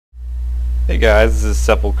Hey guys, this is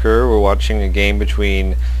Sepulchre. We're watching a game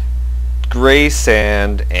between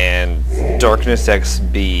Graysand and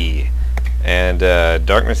DarknessSB. And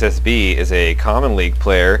DarknessSB is a Common League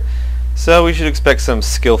player, so we should expect some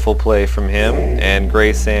skillful play from him. And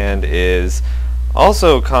Graysand is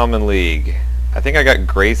also Common League. I think I got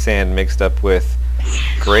Graysand mixed up with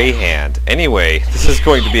Greyhand. Anyway, this is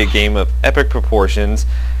going to be a game of epic proportions.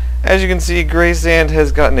 As you can see, Graysand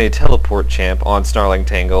has gotten a teleport champ on Snarling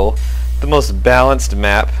Tangle, the most balanced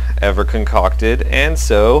map ever concocted, and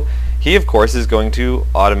so he of course is going to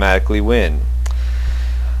automatically win.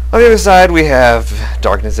 On the other side we have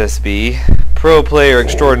DarknessSB, pro player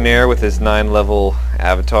extraordinaire with his 9-level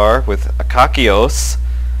avatar, with Akakios,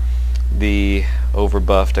 the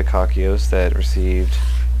overbuffed Akakios that received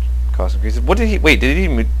cost increases. What did he, wait,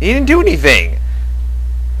 he didn't do anything!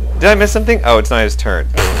 Did I miss something? Oh, it's not his turn.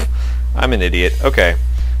 I'm an idiot. Okay.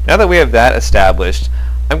 Now that we have that established,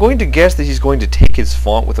 I'm going to guess that he's going to take his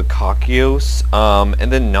font with Akakios, and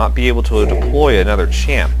then not be able to deploy another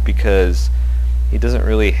champ, because he doesn't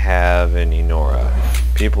really have any Nora.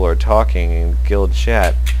 People are talking in guild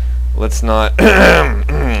chat. Let's not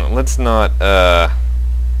let's not go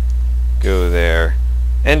there.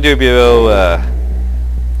 NWO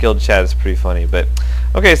guild chat is pretty funny, but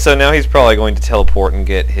okay, so now he's probably going to teleport and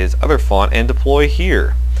get his other font and deploy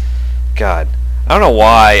here. God, I don't know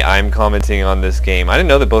why I'm commenting on this game. I didn't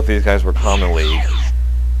know that both of these guys were Common League.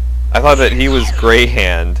 I thought that he was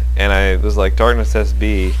Greyhand, and I was like,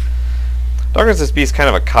 DarknessSB. DarknessSB is kind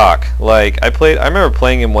of a cock. Like, I remember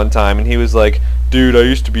playing him one time, and he was like, dude, I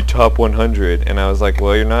used to be top 100. And I was like,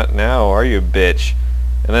 well, you're not now, are you, bitch?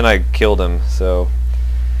 And then I killed him, so.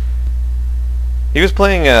 He was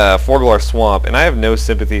playing Forglar Swamp, and I have no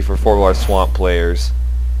sympathy for Forglar Swamp players.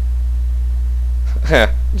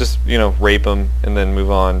 Just, you know, rape them and then move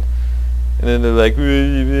on. And then they're like,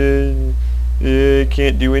 I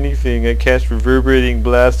can't do anything. I cast Reverberating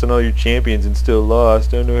Blast on all your champions and still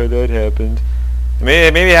lost. I don't know how that happened.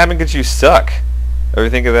 Maybe it happened because you suck. Ever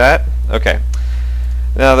think of that? Okay.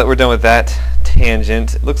 Now that we're done with that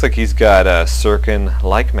tangent, it looks like he's got Sirkin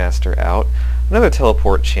Likemaster out. Another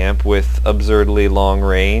teleport champ with absurdly long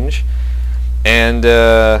range. And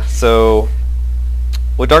so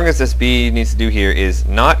what DarknessSB needs to do here is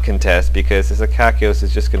not contest, because this Akakios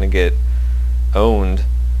is just going to get owned.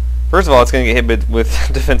 First of all, it's going to get hit with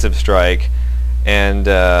defensive strike, and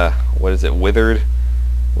what is it, withered?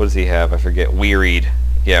 What does he have? I forget. Wearied.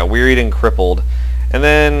 Yeah, wearied and crippled. And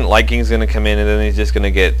then Liking's going to come in, and then he's just going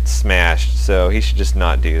to get smashed, so he should just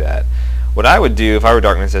not do that. What I would do if I were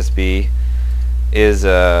DarknessSB is,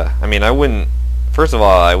 I mean, I wouldn't, first of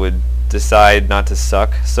all, I would decide not to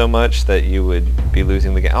suck so much that you would be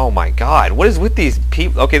losing the game. Oh my god, what is with these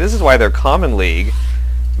people? Okay, this is why they're Common League.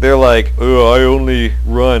 They're like, oh, I only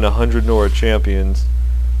run 100 Nora champions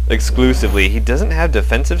exclusively. He doesn't have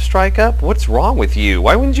defensive strike up? What's wrong with you?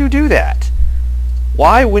 Why wouldn't you do that?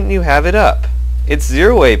 Why wouldn't you have it up? It's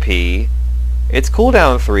 0 AP. It's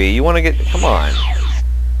cooldown 3. You want to get, come on.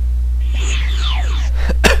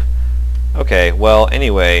 Okay, well,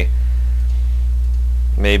 anyway,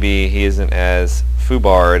 maybe he isn't as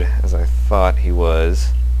foobarred as I thought he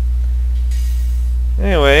was.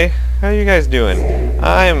 Anyway, how are you guys doing?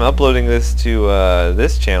 I'm uploading this to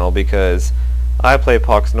this channel because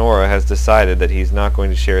iPlayPoxNora has decided that he's not going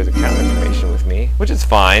to share his account information with me, which is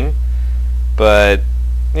fine, but,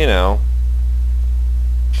 you know,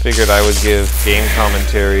 figured I would give game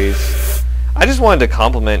commentaries. I just wanted to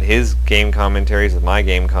complement his game commentaries with my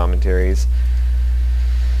game commentaries.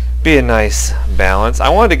 Be a nice balance. I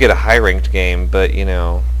wanted to get a high-ranked game, but, you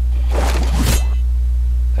know,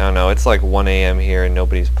 I don't know, it's like 1 AM here and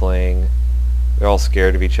nobody's playing. They're all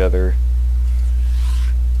scared of each other.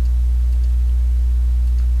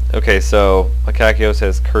 Okay, so Akakios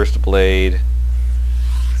has Cursed Blade,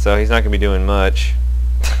 so he's not going to be doing much.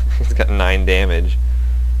 He's got 9 damage.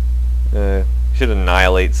 Should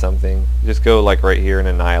annihilate something. Just go like right here and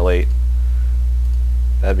annihilate.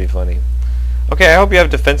 That'd be funny. Okay, I hope you have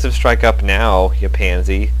defensive strike up now, you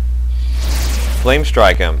pansy. Flame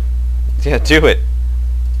strike him. Yeah, do it.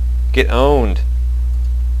 Get owned.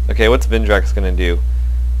 Okay, what's Vindrax gonna do?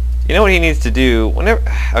 You know what he needs to do? Whenever.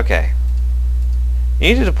 Okay. You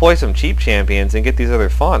need to deploy some cheap champions and get these other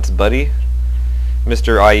fonts, buddy.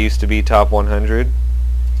 Mr. I used to be top 100.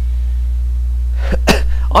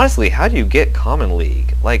 Honestly, how do you get Common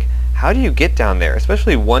League? Like, how do you get down there?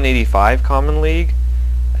 Especially 185 Common League?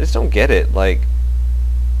 I just don't get it. Like,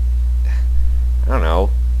 I don't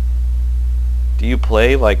know. Do you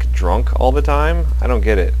play, like, drunk all the time? I don't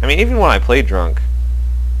get it. I mean, even when I play drunk,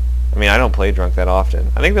 I mean, I don't play drunk that often.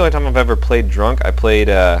 I think the only time I've ever played drunk, I played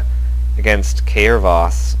against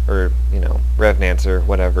Kairvos, or, you know, Revenancer,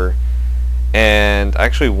 whatever, and I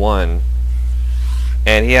actually won.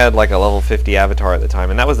 And he had like a level 50 avatar at the time,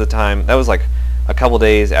 and that was like a couple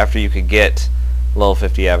days after you could get level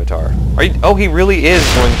 50 avatar. Oh, he really is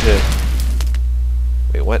going to...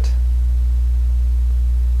 Wait, what?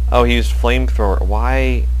 Oh, he used flamethrower.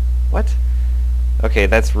 Why? What? Okay,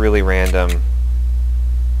 that's really random.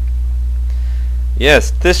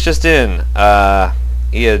 Yes, this just in.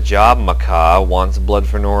 Ia Job Macaw wants Blood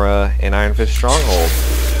for Nora and Ironfist Stronghold.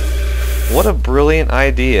 What a brilliant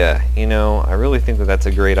idea. You know, I really think that that's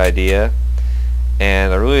a great idea.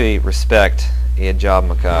 And I really respect Ia Job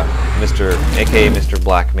Macaw, aka Mr.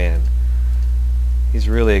 Blackman. He's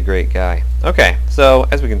really a great guy. Okay, so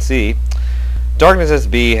as we can see,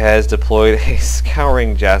 DarknessSB has deployed a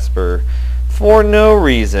Scouring Jasper for no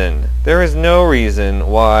reason. There is no reason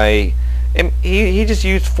why. And he just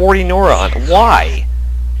used 40 Nora on. Why?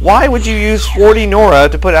 Why would you use 40 Nora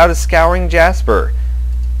to put out a Scouring Jasper?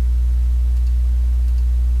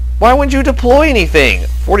 Why wouldn't you deploy anything?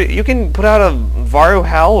 40. You can put out a Varu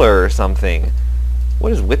Howler or something.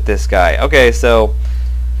 What is with this guy? Okay, so.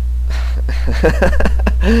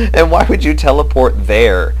 And why would you teleport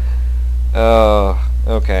there? Oh,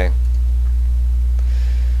 okay.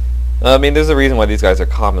 I mean, there's a reason why these guys are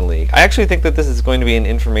Common League. I actually think that this is going to be an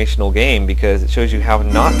informational game because it shows you how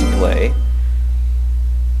not to play.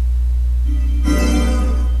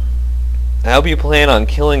 I hope you plan on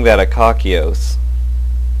killing that Akakios.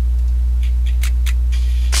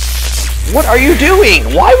 What are you doing?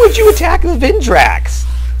 Why would you attack the Vindrax?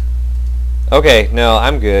 Okay, no,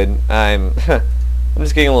 I'm good. I'm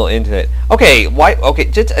just getting a little into it. Okay, why? Okay,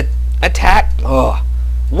 just attack. Ugh.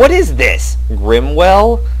 What is this?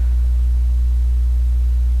 Grimwell?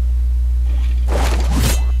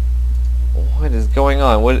 What is going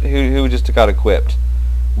on? Who just got equipped?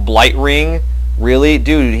 Blight Ring? Really?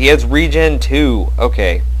 Dude, he has regen 2.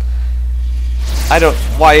 Okay. I don't...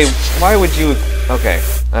 Why would you... Okay.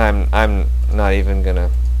 I'm not even gonna...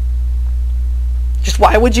 Just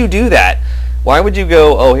why would you do that? Why would you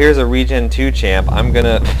go, oh, here's a regen 2 champ, I'm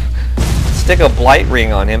gonna stick a Blight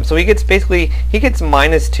Ring on him. So he gets basically... He gets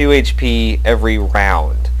minus 2 HP every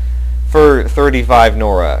round. For 35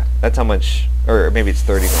 Nora. That's how much... Or maybe it's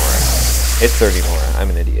 30 Nora. It's 30 Nora. I'm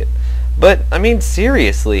an idiot. But, I mean,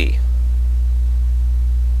 seriously.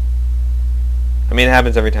 I mean, it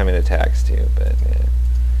happens every time it attacks, too, but, yeah.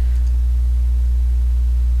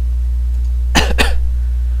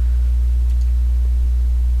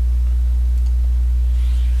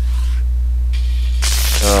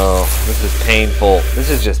 Oh, this is painful. This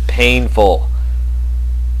is just painful.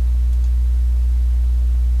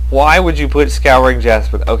 Why would you put Scouring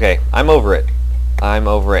Jasper? Okay, I'm over it. I'm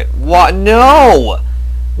over it. What? No!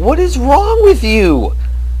 What is wrong with you?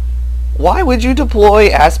 Why would you deploy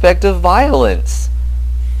Aspect of Violence?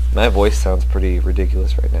 My voice sounds pretty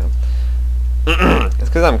ridiculous right now. It's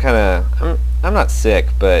because I'm not sick,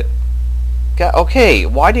 but okay,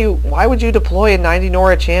 why would you deploy a 90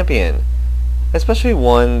 Nora champion? Especially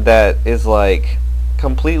one that is like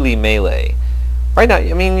completely melee. Right now,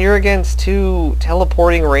 I mean, you're against 2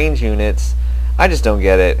 teleporting range units. I just don't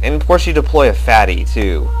get it. And of course you deploy a fatty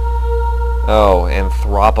too. Oh, and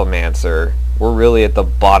Thropomancer. We're really at the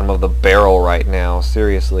bottom of the barrel right now,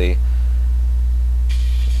 seriously.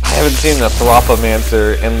 I haven't seen a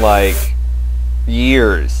Thropomancer in like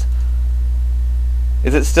years.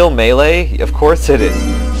 Is it still melee? Of course it is.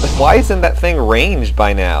 Why isn't that thing ranged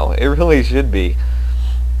by now? It really should be.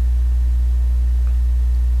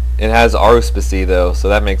 It has Aruspicy though, so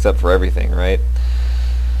that makes up for everything, right?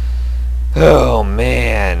 Oh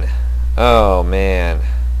man. Oh man.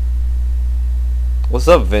 What's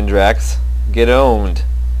up, Vindrax? Get owned.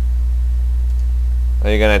 Are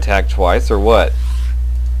you gonna attack twice or what?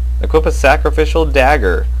 Equip a sacrificial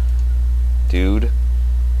dagger. Dude.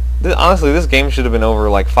 Honestly, this game should have been over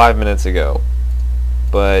like 5 minutes ago.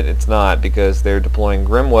 But it's not because they're deploying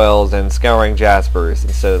Grimwells and Scouring Jaspers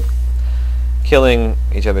instead of killing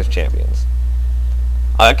each other's champions.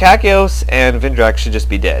 Kakios and Vindrax should just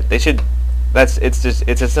be dead. They should... It's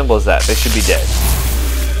as simple as that. They should be dead.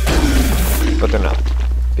 But they're not.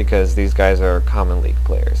 Because these guys are Common League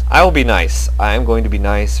players. I will be nice. I am going to be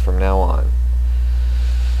nice from now on.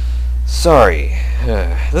 Sorry.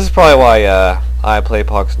 This is probably why I Play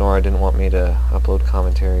Pox Nora didn't want me to upload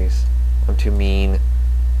commentaries. I'm too mean.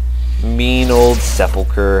 Mean old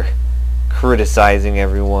sepulcher. Criticizing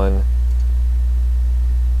everyone.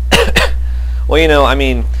 Well, you know, I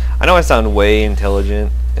mean, I know I sound way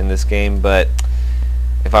intelligent in this game, but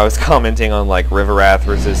if I was commenting on like Riverath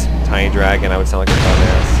versus Tiny Dragon, I would sound like a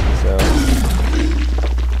dumbass. So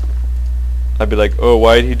I'd be like, oh,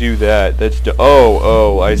 why'd he do that?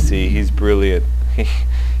 Oh, I see. He's brilliant.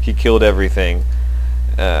 He killed everything.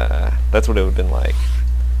 That's what it would have been like.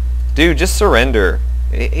 Dude, just surrender.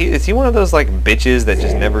 Is he one of those like bitches that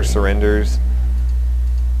just never surrenders?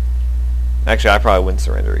 Actually, I probably wouldn't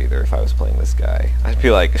surrender either if I was playing this guy. I'd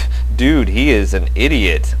be like, dude, he is an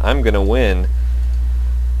idiot. I'm gonna win.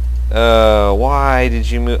 Why did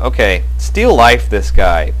you move? Okay, steal life this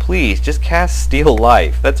guy. Please, just cast steal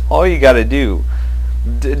life. That's all you gotta do.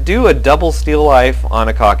 Do a double steal life on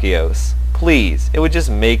Akakios. Please. It would just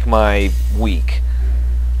make my week.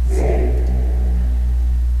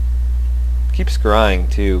 Keep scrying,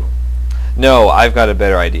 too. No, I've got a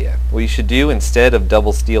better idea. What you should do instead of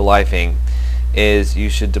double steal lifing is you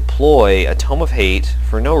should deploy a Tome of Hate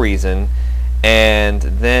for no reason and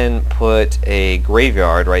then put a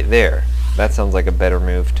graveyard right there. That sounds like a better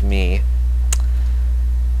move to me.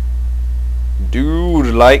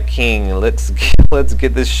 Dude, Light King, let's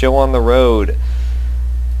get this show on the road.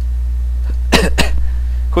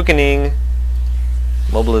 Quickening.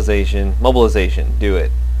 Mobilization. Mobilization. Do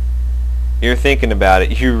it. You're thinking about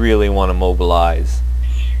it. You really want to mobilize.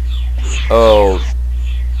 Oh,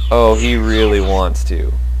 he really wants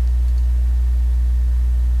to.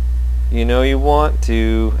 You know you want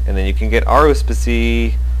to, and then you can get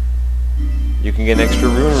Aruspicy. You can get an extra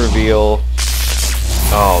rune reveal.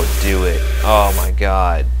 Oh, do it. Oh my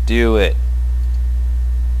god, do it.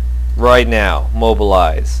 Right now,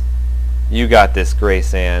 mobilize. You got this,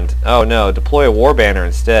 Graysand. Oh no, deploy a War Banner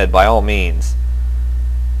instead, by all means.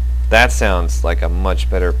 That sounds like a much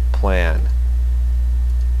better plan.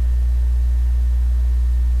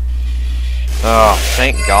 Oh,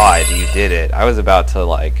 thank God you did it. I was about to,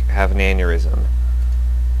 like, have an aneurysm.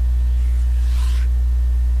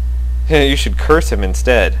 You should curse him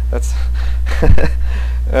instead. That's...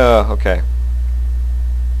 Oh, okay.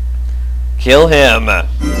 Kill him!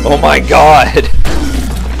 Oh my God!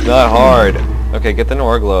 Not hard. Okay, get the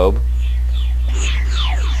Nora Globe.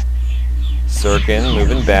 Sirkin,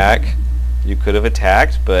 moving back. You could have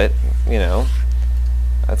attacked, but, you know,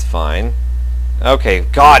 that's fine. Okay,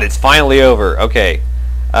 God, it's finally over. Okay.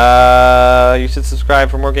 You should subscribe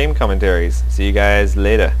for more game commentaries. See you guys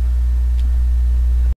later.